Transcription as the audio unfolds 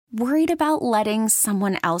Worried about letting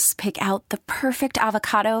someone else pick out the perfect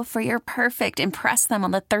avocado for your perfect impress them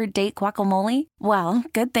on the third date guacamole? Well,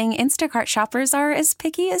 good thing Instacart shoppers are as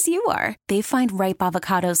picky as you are. They find ripe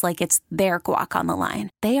avocados like it's their guac on the line.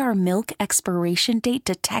 They are milk expiration date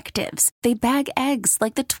detectives. They bag eggs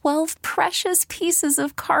like the 12 precious pieces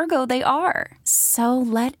of cargo they are. So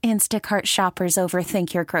let Instacart shoppers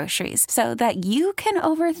overthink your groceries so that you can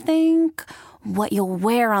overthink what you'll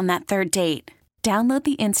wear on that third date. Download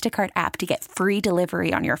the Instacart app to get free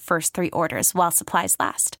delivery on your first 3 orders while supplies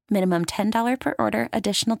last. Minimum $10 per order.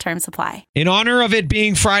 Additional terms apply. In honor of it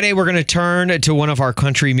being Friday, we're going to turn to one of our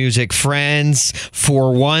country music friends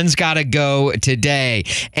for One's Gotta Go today.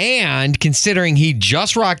 And considering he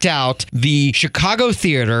just rocked out the Chicago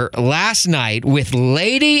Theater last night with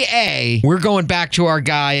Lady A, we're going back to our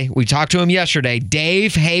guy. We talked to him yesterday,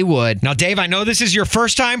 Dave Haywood. Now, Dave, I know this is your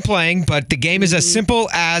first time playing, but the game is as simple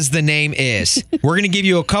as the name is. We're going to give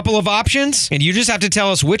you a couple of options, and you just have to tell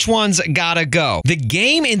us which one's gotta go. The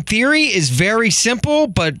game, in theory, is very simple,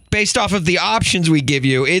 but based off of the options we give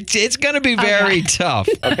you, it's going to be very tough.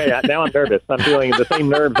 Okay, now I'm nervous. I'm feeling the same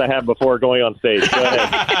nerves I have before going on stage. Go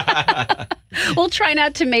ahead. We'll try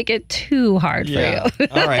not to make it too hard for you.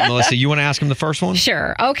 All right, Melissa, you want to ask him the first one?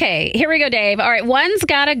 Sure. Okay, here we go, Dave. All right, one's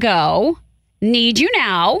gotta go, Need You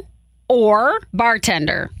Now, or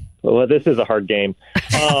Bartender. Well, this is a hard game.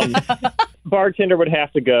 Bartender would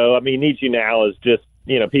have to go. I mean, Need You Now is just,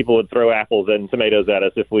 people would throw apples and tomatoes at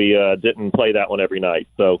us if we didn't play that one every night.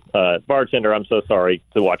 So, Bartender, I'm so sorry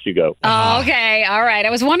to watch you go. Oh, okay. All right. I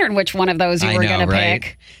was wondering which one of those you were going to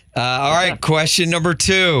pick. All right. Question number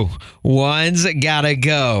 2. One's gotta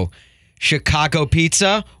go. Chicago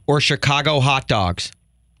pizza or Chicago hot dogs?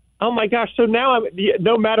 Oh, my gosh. So now,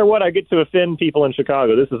 no matter what, I get to offend people in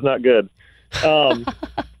Chicago. This is not good.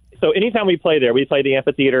 So anytime we play there, we play the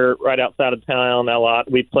amphitheater right outside of town a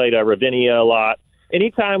lot. We played Ravinia a lot.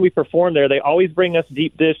 Anytime we perform there, they always bring us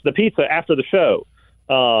deep dish, the pizza, after the show.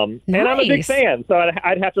 Nice. And I'm a big fan, so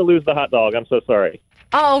I'd have to lose the hot dog. I'm so sorry.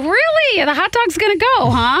 Oh, really? The hot dog's going to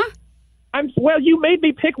go, huh? Well, you made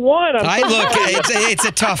me pick one. It's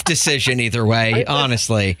a tough decision either way,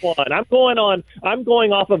 honestly. I'm going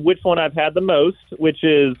off of which one I've had the most, which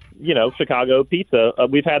is, Chicago pizza.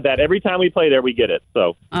 We've had that every time we play there. We get it.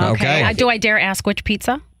 So okay. Do I dare ask which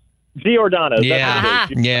pizza? Giordano's. Yeah.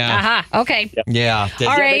 Yeah. Okay. Yeah. All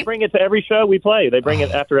right. They bring it to every show we play. They bring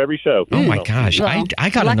it after every show. Oh my gosh. Well, I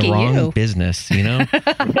got in the wrong business,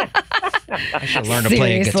 I should learn to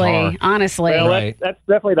play a guitar. Honestly. Well, right. That's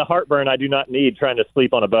definitely the heartburn I do not need trying to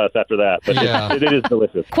sleep on a bus after that. But it is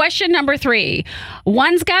delicious. Question number 3.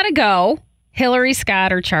 One's gotta go. Hillary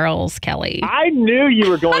Scott or Charles Kelly? I knew you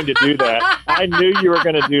were going to do that. I knew you were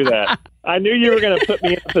going to do that. I knew you were going to put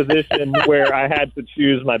me in a position where I had to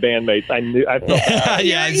choose my bandmates. I felt that.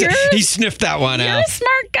 Yeah, he sniffed that one out. You're a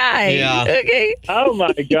smart guy. Yeah. Okay. Oh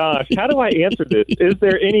my gosh. How do I answer this? Is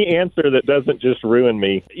there any answer that doesn't just ruin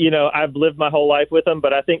me? I've lived my whole life with him,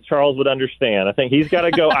 but I think Charles would understand. I think he's got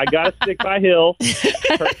to go. I got to stick by Hill.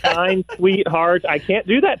 Her kind, sweet heart. I can't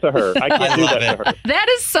do that to her. I can't do that to her. That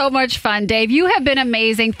is so much fun, Dave. You have been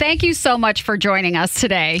amazing. Thank you so much for joining us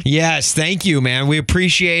today. Yes, thank you, man. We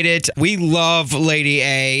appreciate it. We love Lady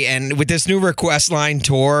A, and with this new request line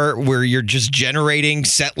tour where you're just generating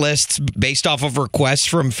set lists based off of requests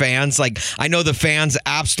from fans, I know the fans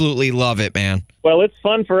absolutely love it, man. Well, it's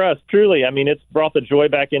fun for us, truly. I mean, it's brought the joy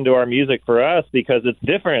back into our music for us because it's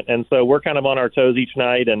different, and so we're kind of on our toes each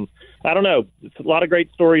night, and I don't know, it's a lot of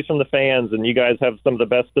great stories from the fans, and you guys have some of the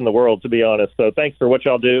best in the world, to be honest, so thanks for what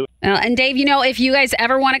y'all do. And Dave, if you guys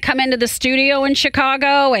ever want to come into the studio in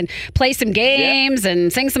Chicago and play some games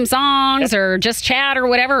and sing some songs or just chat or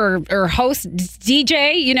whatever, or host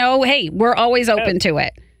DJ, hey, we're always open to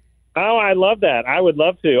it. Oh, I love that. I would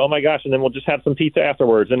love to. Oh, my gosh. And then we'll just have some pizza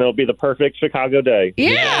afterwards, and it'll be the perfect Chicago day.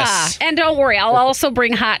 Yeah. Yes. And don't worry, I'll also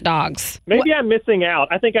bring hot dogs. Maybe I'm missing out.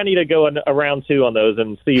 I think I need to go a round 2 on those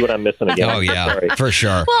and see what I'm missing again. Oh, yeah, Sorry. for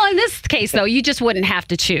sure. Well, in this case, though, you just wouldn't have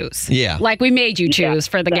to choose. Yeah. Like we made you choose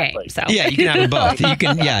for the exactly. game. So. Yeah, you can have them both.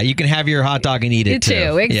 You can have your hot dog and eat it,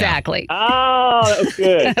 too. Exactly. Yeah. Oh, that was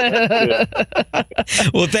good. That was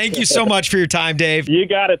good. Well, thank you so much for your time, Dave. You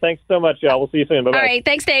got it. Thanks so much, y'all. We'll see you soon. Bye-bye. All right.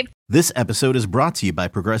 Thanks, Dave. This episode is brought to you by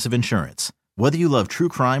Progressive Insurance. Whether you love true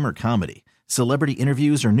crime or comedy, celebrity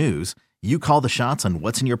interviews or news, you call the shots on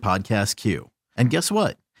what's in your podcast queue. And guess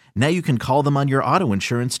what? Now you can call them on your auto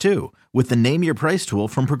insurance too with the Name Your Price tool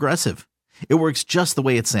from Progressive. It works just the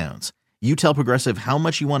way it sounds. You tell Progressive how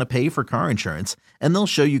much you want to pay for car insurance, and they'll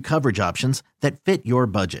show you coverage options that fit your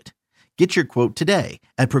budget. Get your quote today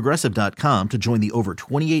at Progressive.com to join the over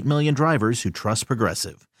 28 million drivers who trust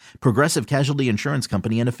Progressive. Progressive Casualty Insurance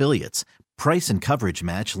Company and Affiliates. Price and coverage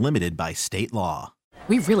match limited by state law.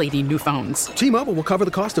 We really need new phones. T-Mobile will cover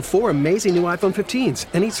the cost of 4 amazing new iPhone 15s,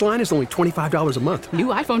 and each line is only $25 a month. New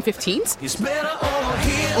iPhone 15s? It's better over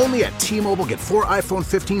here. Only at T-Mobile, get 4 iPhone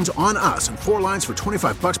 15s on us and 4 lines for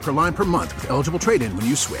 $25 per line per month with eligible trade-in when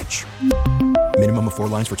you switch. Minimum of 4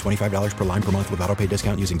 lines for $25 per line per month with autopay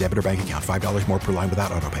discount using debit or bank account. $5 more per line without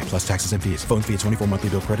autopay, plus taxes and fees. Phone fee at 24 monthly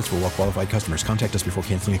bill credits for well-qualified customers. Contact us before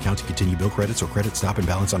canceling account to continue bill credits or credit stop and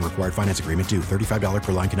balance on required finance agreement due. $35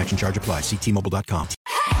 per line connection charge applies. See T-Mobile.com.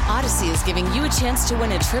 Odyssey is giving you a chance to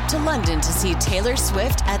win a trip to London to see Taylor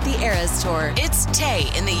Swift at the Eras Tour. It's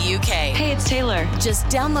Tay in the UK. Hey, it's Taylor. Just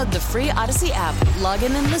download the free Odyssey app, log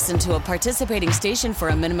in and listen to a participating station for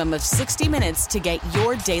a minimum of 60 minutes to get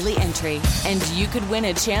your daily entry. And you could win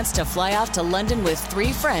a chance to fly off to London with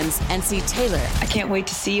 3 friends and see Taylor. I can't wait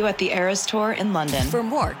to see you at the Eras Tour in London. For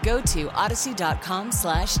more, go to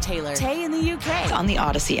odyssey.com/Taylor. Tay in the UK. It's on the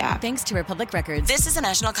Odyssey app. Thanks to Republic Records. This is a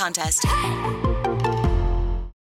national contest.